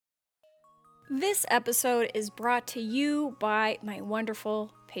This episode is brought to you by my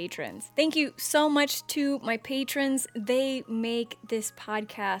wonderful patrons. Thank you so much to my patrons. They make this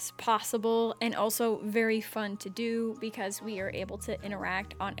podcast possible and also very fun to do because we are able to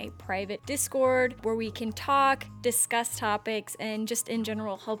interact on a private Discord where we can talk, discuss topics, and just in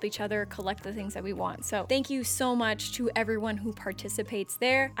general help each other collect the things that we want. So thank you so much to everyone who participates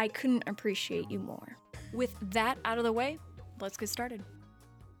there. I couldn't appreciate you more. With that out of the way, let's get started.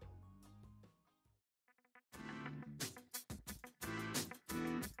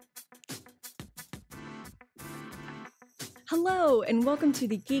 Hello, and welcome to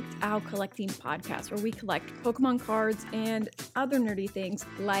the Geeked Out Collecting Podcast, where we collect Pokemon cards and other nerdy things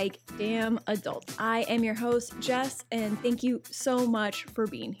like damn adults. I am your host, Jess, and thank you so much for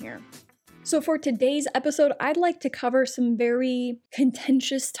being here. So for today's episode, I'd like to cover some very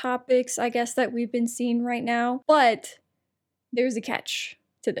contentious topics, I guess, that we've been seeing right now, but there's a catch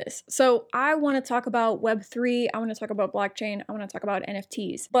to this. So I want to talk about Web3, I want to talk about blockchain, I want to talk about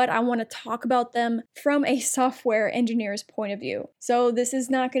NFTs, but I want to talk about them from a software engineer's point of view. So this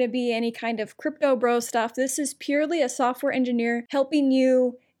is not going to be any kind of crypto bro stuff. This is purely a software engineer helping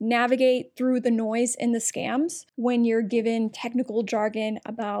you navigate through the noise and the scams when you're given technical jargon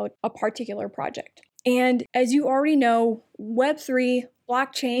about a particular project. And as you already know, Web3,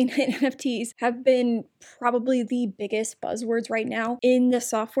 blockchain, and NFTs have been probably the biggest buzzwords right now in the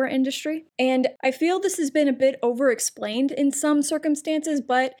software industry. And I feel this has been a bit over-explained in some circumstances,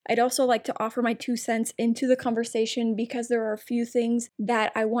 but I'd also like to offer my 2 cents into the conversation because there are a few things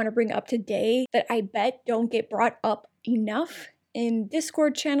that I want to bring up today that I bet don't get brought up enough in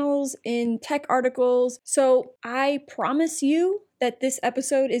Discord channels, in tech articles. So I promise you that this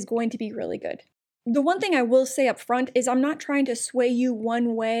episode is going to be really good. The one thing I will say up front is I'm not trying to sway you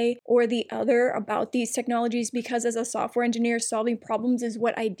one way or the other about these technologies because as a software engineer, solving problems is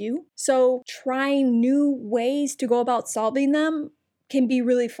what I do. So trying new ways to go about solving them can be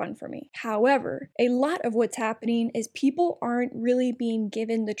really fun for me. However, a lot of what's happening is people aren't really being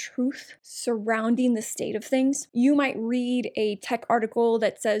given the truth surrounding the state of things. You might read a tech article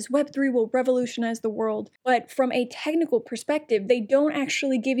that says Web3 will revolutionize the world, but from a technical perspective, they don't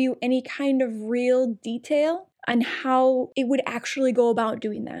actually give you any kind of real detail on how it would actually go about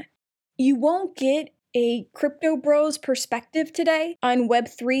doing that. You won't get a crypto bros perspective today on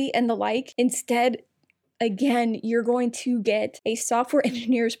Web3 and the like. Instead, again, you're going to get a software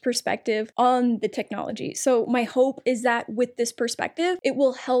engineer's perspective on the technology. So my hope is that with this perspective, it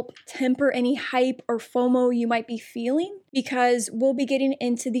will help temper any hype or FOMO you might be feeling because we'll be getting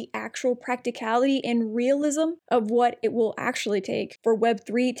into the actual practicality and realism of what it will actually take for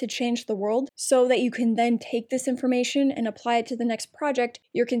Web3 to change the world so that you can then take this information and apply it to the next project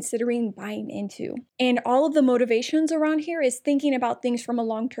you're considering buying into. And all of the motivations around here is thinking about things from a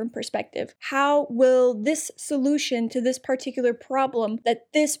long-term perspective. How will this solution to this particular problem that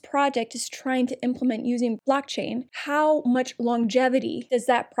this project is trying to implement using blockchain, how much longevity does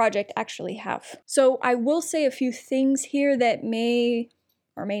that project actually have? So I will say a few things here that may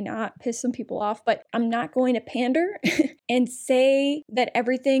or may not piss some people off, but I'm not going to pander and say that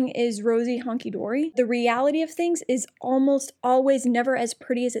everything is rosy hunky-dory. The reality of things is almost always never as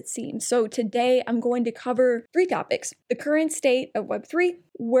pretty as it seems. So today I'm going to cover 3 topics. The current state of Web3,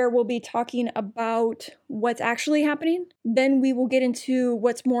 where we'll be talking about what's actually happening. Then we will get into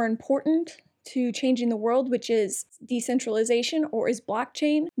what's more important to changing the world, which is decentralization, or is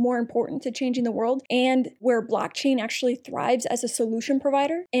blockchain more important to changing the world, and where blockchain actually thrives as a solution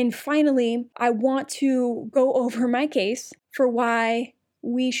provider. And finally, I want to go over my case for why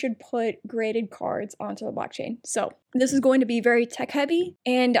we should put graded cards onto the blockchain. So this is going to be very tech heavy,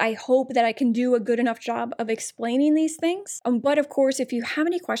 and I hope that I can do a good enough job of explaining these things. But of course, if you have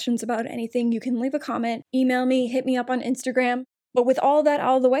any questions about anything, you can leave a comment, email me, hit me up on Instagram. But with all that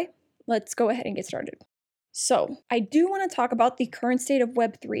out of the way, let's go ahead and get started. So I do want to talk about the current state of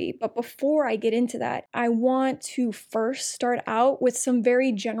Web3, but before I get into that, I want to first start out with some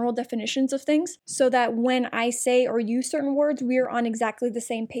very general definitions of things so that when I say or use certain words, we are on exactly the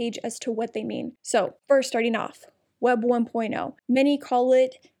same page as to what they mean. So first, starting off, Web 1.0. Many call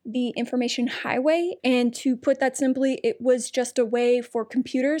it the information highway, and to put that simply, it was just a way for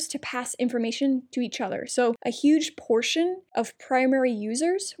computers to pass information to each other. So a huge portion of primary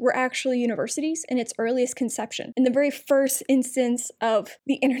users were actually universities in its earliest conception. In the very first instance of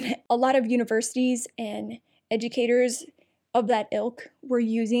the internet, a lot of universities and educators of that ilk were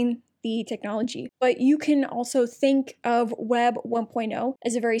using the technology. But you can also think of Web 1.0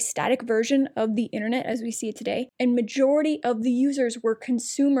 as a very static version of the internet as we see it today, and majority of the users were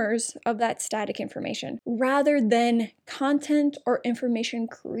consumers of that static information rather than content or information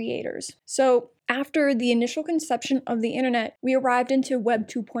creators. So after the initial conception of the internet, we arrived into Web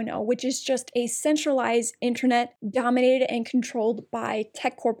 2.0, which is just a centralized internet dominated and controlled by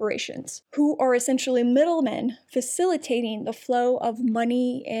tech corporations, who are essentially middlemen facilitating the flow of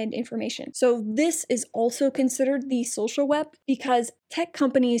money and information. So this is also considered the social web because tech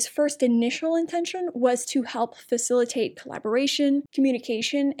companies' first initial intention was to help facilitate collaboration,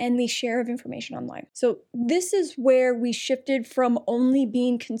 communication, and the share of information online. So this is where we shifted from only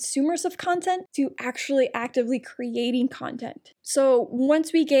being consumers of content to actually actively creating content. So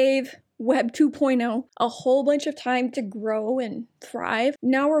once we gave Web 2.0 a whole bunch of time to grow and thrive,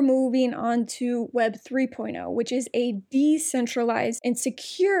 now we're moving on to Web 3.0, which is a decentralized and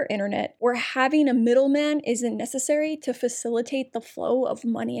secure internet where having a middleman isn't necessary to facilitate the flow of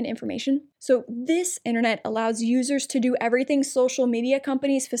money and information. So this internet allows users to do everything social media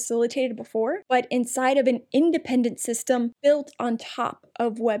companies facilitated before, but inside of an independent system built on top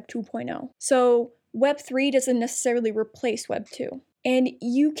of Web 2.0. So Web 3 doesn't necessarily replace Web 2. And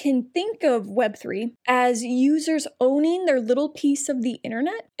you can think of Web3 as users owning their little piece of the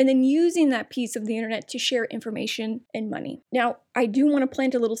internet and then using that piece of the internet to share information and money. Now, I do want to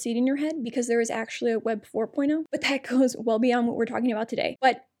plant a little seed in your head because there is actually a Web 4.0, but that goes well beyond what we're talking about today.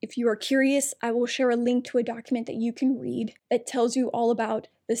 But if you are curious, I will share a link to a document that you can read that tells you all about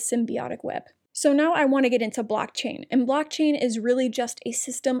the symbiotic web. So now I want to get into blockchain. And blockchain is really just a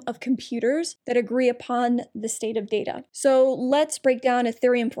system of computers that agree upon the state of data. So let's break down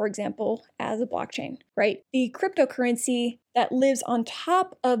Ethereum, for example, as a blockchain, right? The cryptocurrency that lives on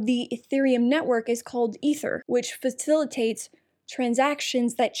top of the Ethereum network is called Ether, which facilitates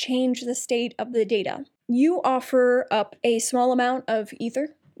transactions that change the state of the data. You offer up a small amount of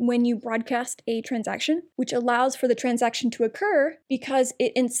Ether when you broadcast a transaction, which allows for the transaction to occur because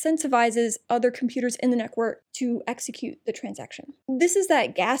it incentivizes other computers in the network to execute the transaction. This is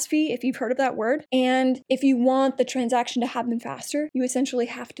that gas fee, if you've heard of that word. And if you want the transaction to happen faster, you essentially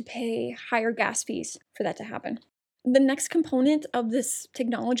have to pay higher gas fees for that to happen. The next component of this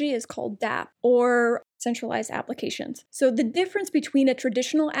technology is called dApp, or centralized applications. So the difference between a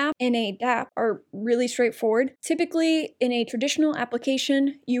traditional app and a dApp are really straightforward. Typically, in a traditional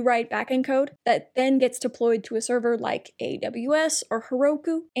application, you write backend code that then gets deployed to a server like AWS or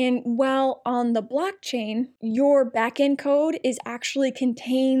Heroku. And while on the blockchain, your backend code is actually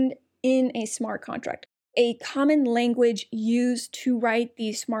contained in a smart contract. A common language used to write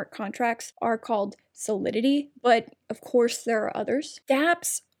these smart contracts are called Solidity, but of course there are others.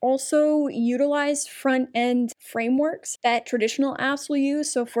 dApps also utilize front-end frameworks that traditional apps will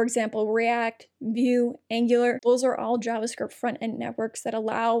use. So for example, React, Vue, Angular, those are all JavaScript front-end networks that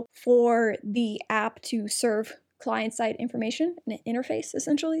allow for the app to serve client-side information and an interface,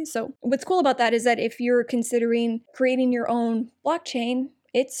 essentially. So what's cool about that is that if you're considering creating your own blockchain,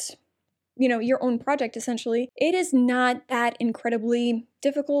 it's your own project, essentially. It is not that incredibly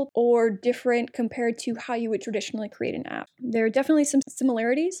difficult or different compared to how you would traditionally create an app. There are definitely some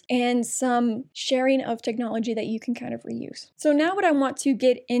similarities and some sharing of technology that you can kind of reuse. So now what I want to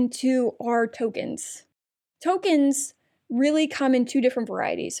get into are tokens. Tokens really come in two different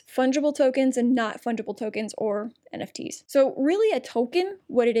varieties, fungible tokens and not fungible tokens, or NFTs. So really a token,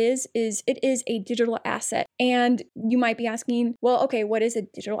 what it is it is a digital asset. And you might be asking, well, okay, what is a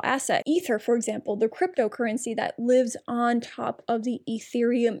digital asset? Ether, for example, the cryptocurrency that lives on top of the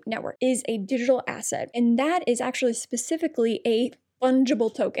Ethereum network, is a digital asset. And that is actually specifically a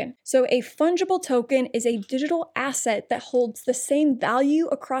fungible token. So a fungible token is a digital asset that holds the same value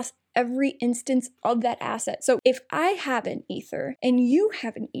across every instance of that asset. So if I have an Ether and you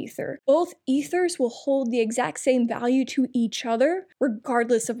have an Ether, both Ethers will hold the exact same value to each other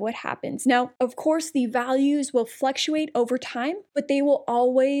regardless of what happens. Now, of course, the values will fluctuate over time, but they will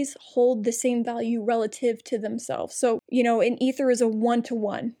always hold the same value relative to themselves. So, an Ether is a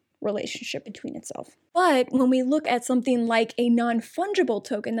one-to-one relationship between itself. But when we look at something like a non-fungible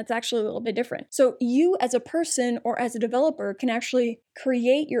token, that's actually a little bit different. So you as a person or as a developer can actually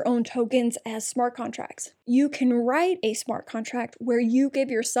create your own tokens as smart contracts. You can write a smart contract where you give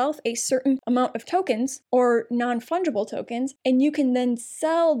yourself a certain amount of tokens or non-fungible tokens, and you can then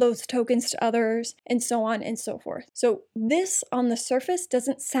sell those tokens to others and so on and so forth. So this on the surface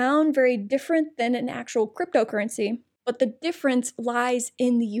doesn't sound very different than an actual cryptocurrency, but the difference lies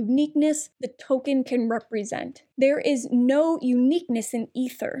in the uniqueness the token can represent. There is no uniqueness in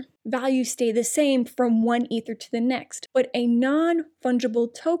Ether. Values stay the same from one Ether to the next, but a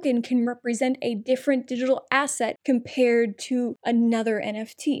non-fungible token can represent a different digital asset compared to another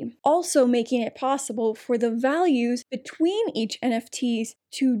NFT, also making it possible for the values between each NFTs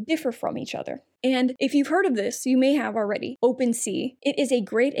to differ from each other. And if you've heard of this, you may have already, OpenSea. It is a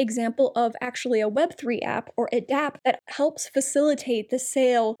great example of actually a Web3 app or a dApp that helps facilitate the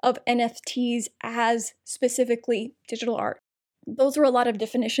sale of NFTs as specifically digital art. Those are a lot of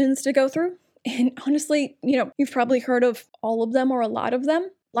definitions to go through. And honestly, you've probably heard of all of them or a lot of them.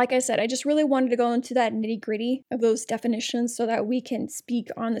 Like I said, I just really wanted to go into that nitty-gritty of those definitions so that we can speak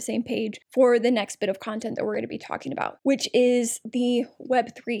on the same page for the next bit of content that we're going to be talking about, which is the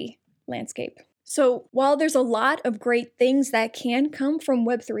Web3 landscape. So while there's a lot of great things that can come from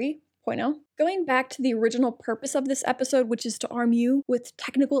Web 3.0, going back to the original purpose of this episode, which is to arm you with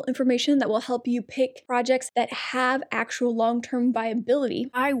technical information that will help you pick projects that have actual long-term viability,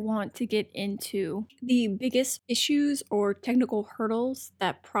 I want to get into the biggest issues or technical hurdles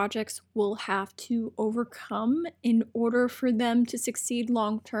that projects will have to overcome in order for them to succeed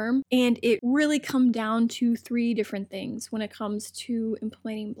long-term. And it really comes down to three different things when it comes to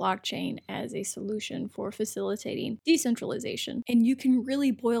implementing blockchain as a solution for facilitating decentralization. And you can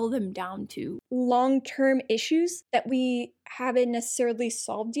really boil them down to long-term issues that we haven't necessarily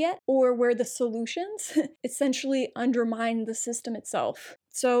solved yet, or where the solutions essentially undermine the system itself.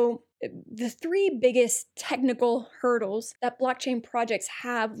 So the three biggest technical hurdles that blockchain projects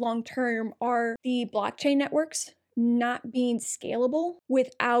have long-term are the blockchain networks not being scalable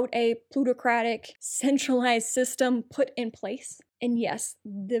without a plutocratic, centralized system put in place. And yes,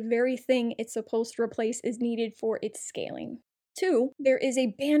 the very thing it's supposed to replace is needed for its scaling. 2, there is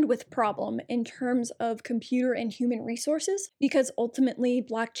a bandwidth problem in terms of computer and human resources, because ultimately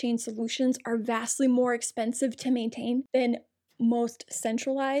blockchain solutions are vastly more expensive to maintain than most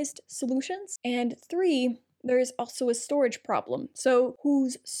centralized solutions. And 3, there is also a storage problem. So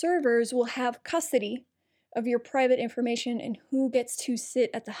whose servers will have custody of your private information and who gets to sit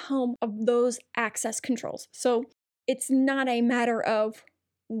at the helm of those access controls. So it's not a matter of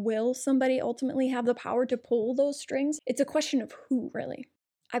will somebody ultimately have the power to pull those strings? It's a question of who, really.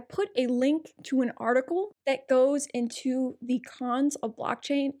 I put a link to an article that goes into the cons of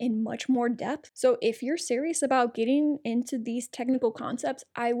blockchain in much more depth. So if you're serious about getting into these technical concepts,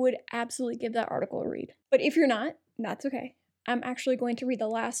 I would absolutely give that article a read. But if you're not, that's okay. I'm actually going to read the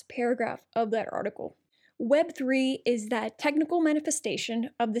last paragraph of that article. Web3 is that technical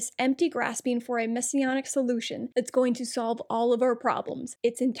manifestation of this empty grasping for a messianic solution that's going to solve all of our problems.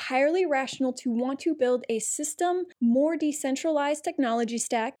 It's entirely rational to want to build a system, more decentralized technology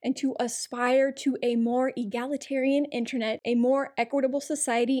stack, and to aspire to a more egalitarian internet, a more equitable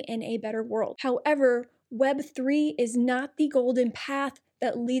society, and a better world. However, Web3 is not the golden path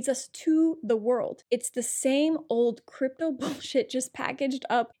that leads us to the world. It's the same old crypto bullshit just packaged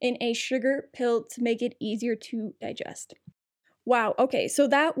up in a sugar pill to make it easier to digest. Wow, okay, so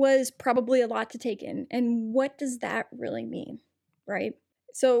that was probably a lot to take in. And what does that really mean, right?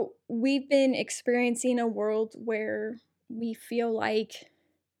 So we've been experiencing a world where we feel like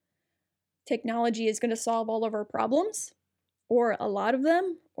technology is going to solve all of our problems, or a lot of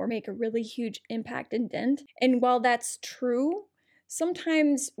them, or make a really huge impact and dent. And while that's true,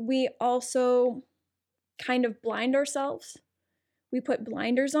 sometimes we also kind of blind ourselves. We put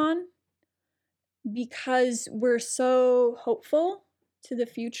blinders on because we're so hopeful to the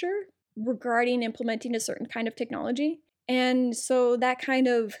future regarding implementing a certain kind of technology. And so that kind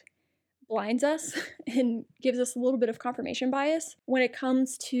of blinds us and gives us a little bit of confirmation bias when it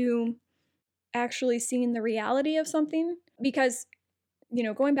comes to actually seeing the reality of something. Because,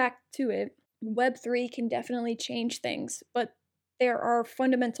 going back to it, Web3 can definitely change things, but there are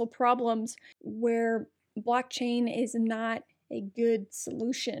fundamental problems where blockchain is not a good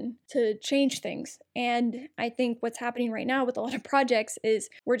solution to change things. And I think what's happening right now with a lot of projects is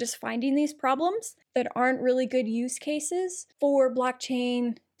we're just finding these problems that aren't really good use cases for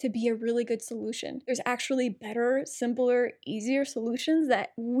blockchain to be a really good solution. There's actually better, simpler, easier solutions that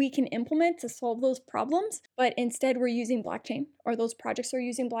we can implement to solve those problems, but instead we're using blockchain, or those projects are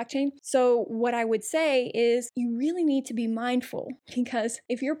using blockchain. So what I would say is you really need to be mindful, because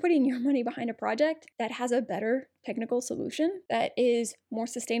if you're putting your money behind a project that has a better technical solution that is more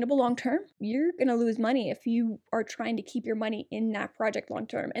sustainable long-term, you're gonna lose money if you are trying to keep your money in that project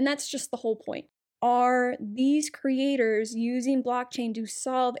long-term. And that's just the whole point. Are these creators using blockchain to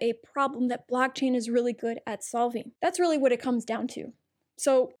solve a problem that blockchain is really good at solving? That's really what it comes down to.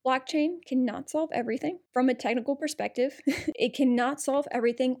 So blockchain cannot solve everything from a technical perspective. It cannot solve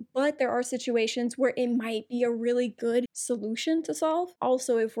everything, but there are situations where it might be a really good solution to solve.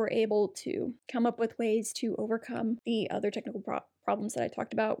 Also, if we're able to come up with ways to overcome the other technical problems that I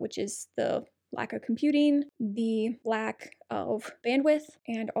talked about, which is the lack of computing, the lack of bandwidth,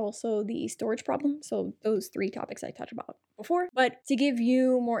 and also the storage problem. So those 3 topics I touched about before. But to give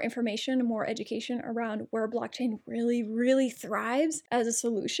you more information, more education around where blockchain really, really thrives as a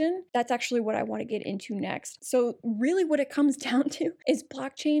solution, that's actually what I want to get into next. So really what it comes down to is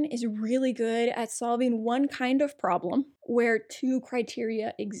blockchain is really good at solving one kind of problem where 2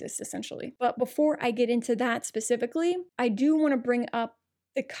 criteria exist essentially. But before I get into that specifically, I do want to bring up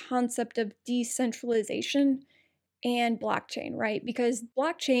the concept of decentralization and blockchain, right? Because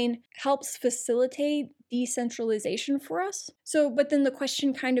blockchain helps facilitate decentralization for us. So, but then the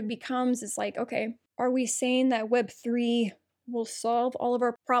question kind of becomes, it's like, okay, are we saying that Web3 will solve all of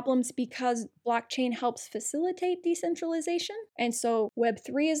our problems because blockchain helps facilitate decentralization? And so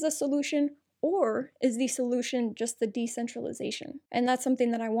Web3 is the solution, or is the solution just the decentralization? And that's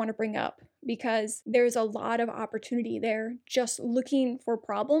something that I want to bring up because there's a lot of opportunity there just looking for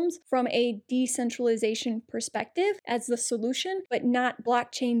problems from a decentralization perspective as the solution, but not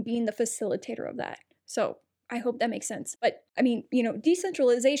blockchain being the facilitator of that. So I hope that makes sense. But I mean,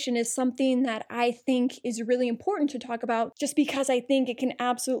 decentralization is something that I think is really important to talk about just because I think it can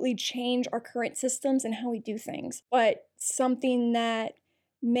absolutely change our current systems and how we do things. But something that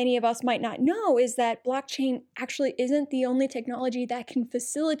many of us might not know is that blockchain actually isn't the only technology that can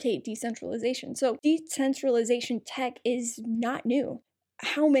facilitate decentralization. So decentralization tech is not new.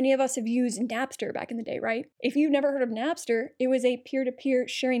 How many of us have used Napster back in the day, right? If you've never heard of Napster, it was a peer-to-peer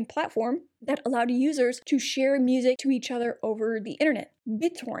sharing platform that allowed users to share music to each other over the internet.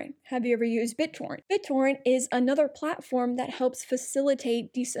 BitTorrent. Have you ever used BitTorrent? BitTorrent is another platform that helps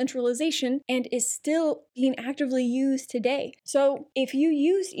facilitate decentralization and is still being actively used today. So if you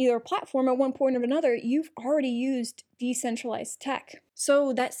used either platform at one point or another, you've already used decentralized tech.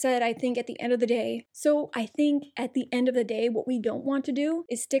 So that said, I think at the end of the day, what we don't want to do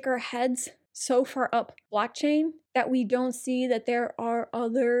is stick our heads so far up blockchain that we don't see that there are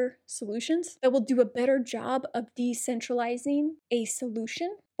other solutions that will do a better job of decentralizing a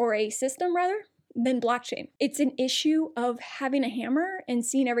solution or a system rather than blockchain. It's an issue of having a hammer and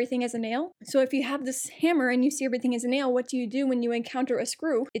seeing everything as a nail. So if you have this hammer and you see everything as a nail, what do you do when you encounter a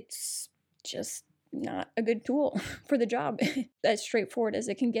screw? It's just not a good tool for the job. As straightforward as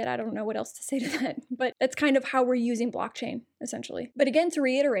it can get. I don't know what else to say to that, but that's kind of how we're using blockchain essentially. But again, to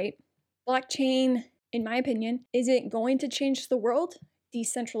reiterate, blockchain, in my opinion, isn't going to change the world.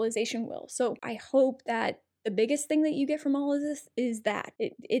 Decentralization will. So I hope that the biggest thing that you get from all of this is that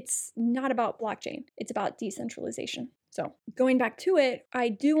it's not about blockchain. It's about decentralization. So going back to it, I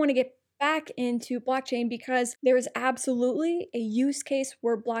do want to get back into blockchain because there is absolutely a use case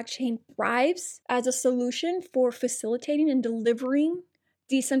where blockchain thrives as a solution for facilitating and delivering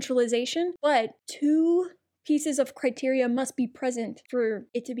decentralization, but 2 pieces of criteria must be present for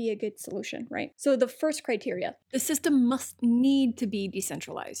it to be a good solution, right? So the first criteria, the system must need to be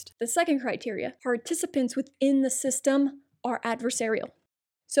decentralized. The second criteria, participants within the system are adversarial.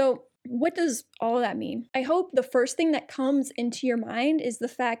 So what does all of that mean? I hope the first thing that comes into your mind is the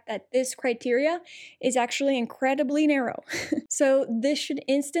fact that this criteria is actually incredibly narrow. So this should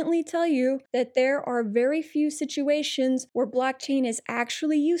instantly tell you that there are very few situations where blockchain is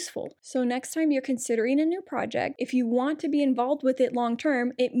actually useful. So next time you're considering a new project, if you want to be involved with it long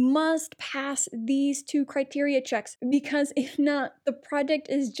term, it must pass these 2 criteria checks, because if not, the project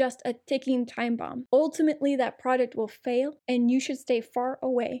is just a ticking time bomb. Ultimately, that project will fail and you should stay far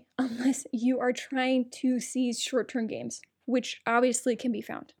away unless you are trying to seize short-term gains, which obviously can be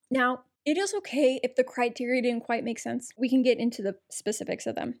found. Now, it is okay if the criteria didn't quite make sense. We can get into the specifics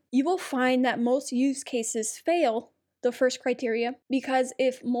of them. You will find that most use cases fail the first criteria because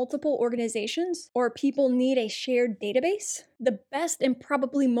if multiple organizations or people need a shared database, the best and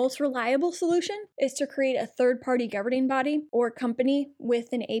probably most reliable solution is to create a third-party governing body or company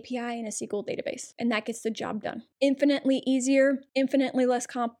with an API and a SQL database, and that gets the job done. Infinitely easier, infinitely less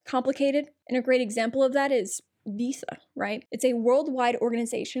complicated, and a great example of that is Visa, right? It's a worldwide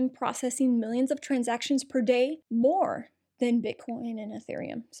organization processing millions of transactions per day, more than Bitcoin and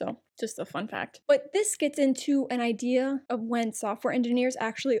Ethereum. So just a fun fact. But this gets into an idea of when software engineers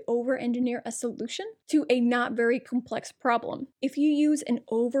actually over-engineer a solution to a not very complex problem. If you use an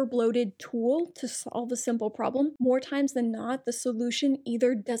over-bloated tool to solve a simple problem, more times than not, the solution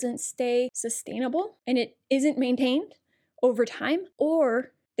either doesn't stay sustainable and it isn't maintained over time,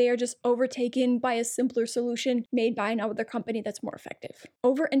 or they are just overtaken by a simpler solution made by another company that's more effective.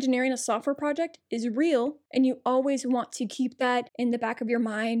 Over-engineering a software project is real, and you always want to keep that in the back of your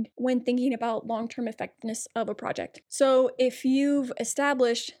mind when thinking about long-term effectiveness of a project. So if you've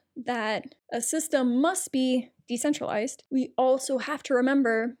established that a system must be decentralized, we also have to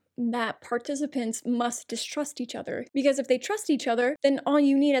remember that participants must distrust each other. Because if they trust each other, then all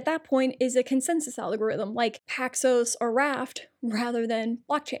you need at that point is a consensus algorithm like Paxos or Raft rather than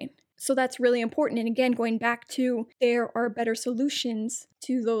blockchain. So that's really important. And again, going back to there are better solutions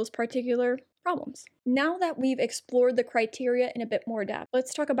to those particular problems. Now that we've explored the criteria in a bit more depth,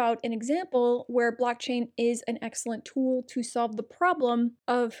 let's talk about an example where blockchain is an excellent tool to solve the problem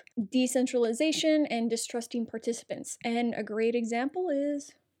of decentralization and distrusting participants. And a great example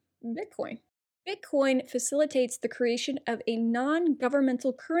is Bitcoin. Bitcoin facilitates the creation of a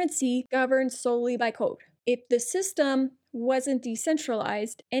non-governmental currency governed solely by code. If the system wasn't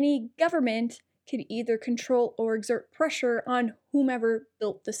decentralized, any government could either control or exert pressure on whomever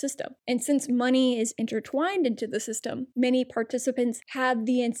built the system. And since money is intertwined into the system, many participants have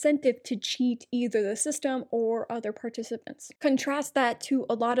the incentive to cheat either the system or other participants. Contrast that to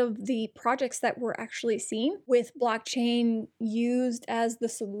a lot of the projects that we're actually seeing with blockchain used as the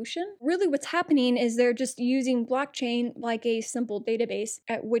solution. Really what's happening is they're just using blockchain like a simple database,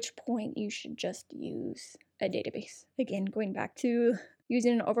 at which point you should just use a database. Again, going back to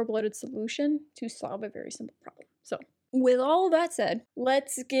using an overbloated solution to solve a very simple problem. So, with all that said,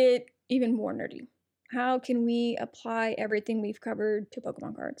 let's get even more nerdy. How can we apply everything we've covered to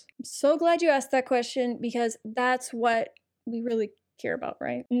Pokemon cards? I'm so glad you asked that question because that's what we really care about,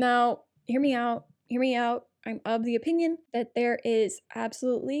 right? Now, hear me out. I'm of the opinion that there is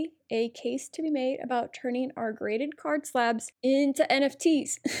absolutely a case to be made about turning our graded card slabs into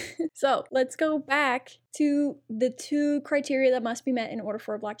NFTs. So let's go back to the two criteria that must be met in order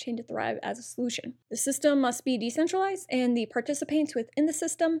for a blockchain to thrive as a solution. The system must be decentralized and the participants within the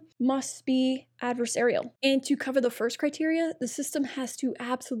system must be adversarial. And to cover the first criteria, the system has to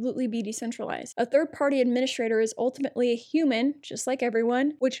absolutely be decentralized. A third-party administrator is ultimately a human, just like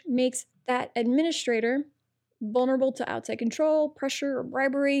everyone, which makes that administrator vulnerable to outside control, pressure, or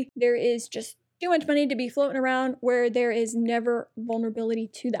bribery. There is just too much money to be floating around where there is never vulnerability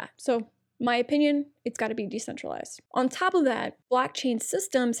to that. So, my opinion, it's got to be decentralized. On top of that, blockchain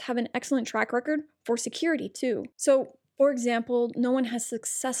systems have an excellent track record for security too. So, for example, no one has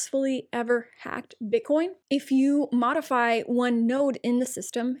successfully ever hacked Bitcoin. If you modify one node in the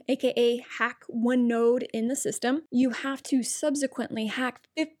system, aka hack one node in the system, you have to subsequently hack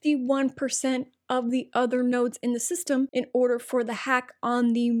 51% of the other nodes in the system in order for the hack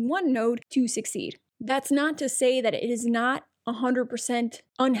on the one node to succeed. That's not to say that it is not 100%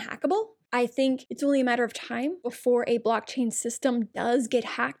 unhackable. I think it's only a matter of time before a blockchain system does get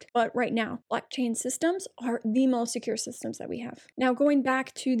hacked. But right now, blockchain systems are the most secure systems that we have. Now, going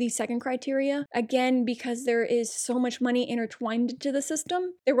back to the second criteria, again, because there is so much money intertwined into the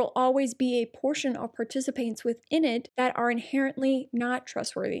system, there will always be a portion of participants within it that are inherently not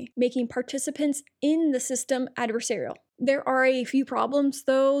trustworthy, making participants in the system adversarial. There are a few problems,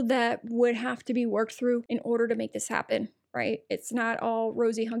 though, that would have to be worked through in order to make this happen. Right? It's not all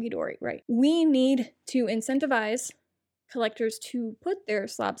rosy hunky-dory, right? We need to incentivize collectors to put their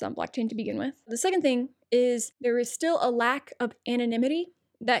slabs on blockchain to begin with. The second thing is there is still a lack of anonymity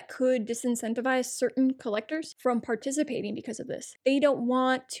that could disincentivize certain collectors from participating because of this. They don't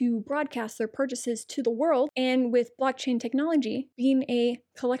want to broadcast their purchases to the world, and with blockchain technology being a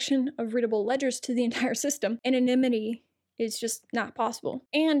collection of readable ledgers to the entire system, anonymity is just not possible.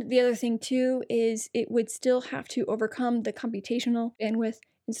 And the other thing too is it would still have to overcome the computational bandwidth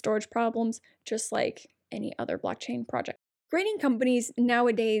and storage problems just like any other blockchain project. Grading companies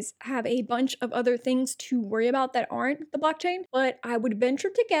nowadays have a bunch of other things to worry about that aren't the blockchain, but I would venture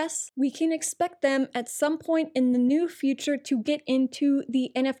to guess we can expect them at some point in the new future to get into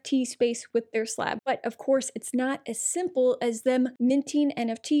the NFT space with their slab. But of course, it's not as simple as them minting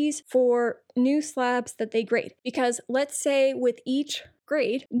NFTs for new slabs that they grade. Because let's say with each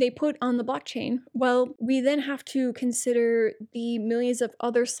grade they put on the blockchain, well, we then have to consider the millions of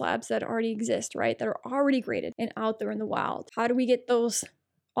other slabs that already exist, right? That are already graded and out there in the wild. How do we get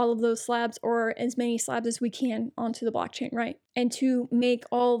all of those slabs or as many slabs as we can onto the blockchain, right? And to make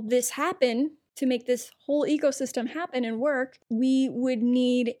all this happen, to make this whole ecosystem happen and work, we would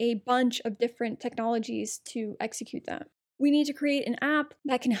need a bunch of different technologies to execute that. We need to create an app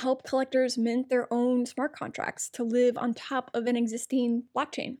that can help collectors mint their own smart contracts to live on top of an existing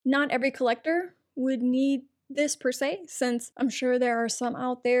blockchain. Not every collector would need this per se, since I'm sure there are some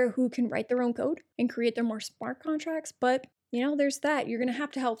out there who can write their own code and create their more smart contracts, but there's that. You're going to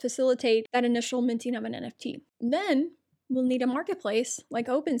have to help facilitate that initial minting of an NFT. Then we'll need a marketplace like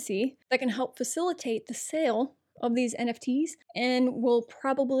OpenSea that can help facilitate the sale of these NFTs. And we'll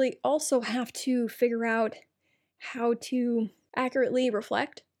probably also have to figure out how to accurately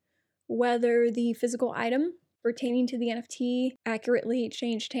reflect whether the physical item pertaining to the NFT accurately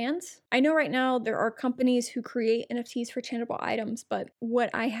changed hands. I know right now there are companies who create NFTs for tangible items, but what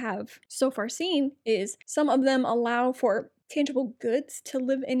I have so far seen is some of them allow for tangible goods to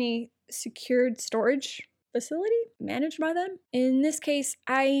live in a secured storage facility managed by them. In this case,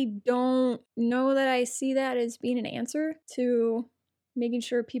 I don't know that I see that as being an answer to making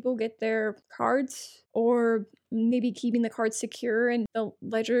sure people get their cards, or maybe keeping the cards secure and the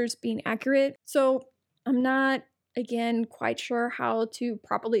ledgers being accurate. So I'm not, again, quite sure how to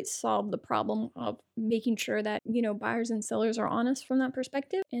properly solve the problem of making sure that, buyers and sellers are honest from that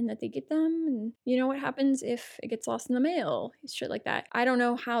perspective and that they get them. And what happens if it gets lost in the mail, shit like that. I don't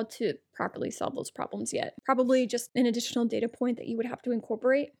know how to properly solve those problems yet. Probably just an additional data point that you would have to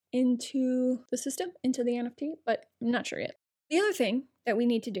incorporate into the system, into the NFT, but I'm not sure yet. The other thing that we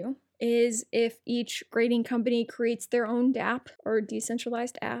need to do is if each grading company creates their own dApp or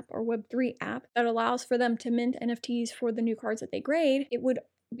decentralized app or Web3 app that allows for them to mint NFTs for the new cards that they grade, it would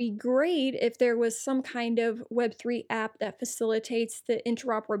be great if there was some kind of Web3 app that facilitates the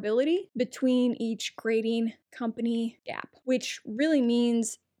interoperability between each grading company dApp, which really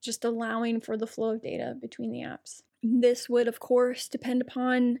means just allowing for the flow of data between the apps. This would, of course, depend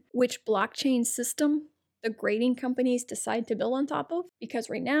upon which blockchain system the grading companies decide to build on top of,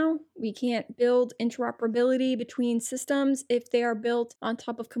 because right now we can't build interoperability between systems if they are built on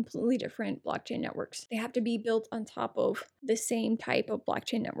top of completely different blockchain networks. They have to be built on top of the same type of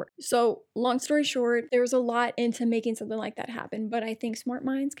blockchain network. So long story short, there's a lot into making something like that happen, but I think smart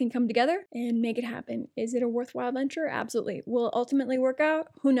minds can come together and make it happen. Is it a worthwhile venture? Absolutely. Will it ultimately work out?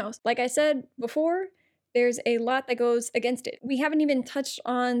 Who knows? Like I said before, there's a lot that goes against it. We haven't even touched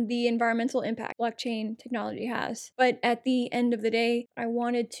on the environmental impact blockchain technology has. But at the end of the day, I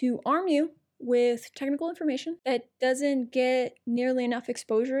wanted to arm you with technical information that doesn't get nearly enough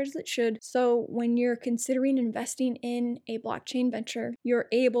exposure as it should. So when you're considering investing in a blockchain venture, you're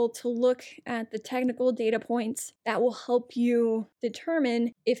able to look at the technical data points that will help you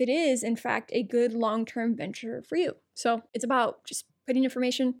determine if it is, in fact, a good long-term venture for you. So it's about just putting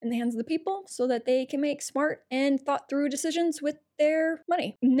information in the hands of the people so that they can make smart and thought through decisions with their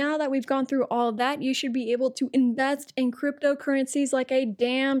money. Now that we've gone through all of that, you should be able to invest in cryptocurrencies like a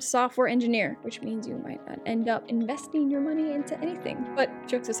damn software engineer, which means you might not end up investing your money into anything. But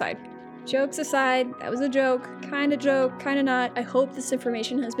jokes aside, that was a joke, kind of not. I hope this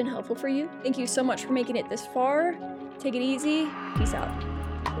information has been helpful for you. Thank you so much for making it this far. Take it easy. Peace out.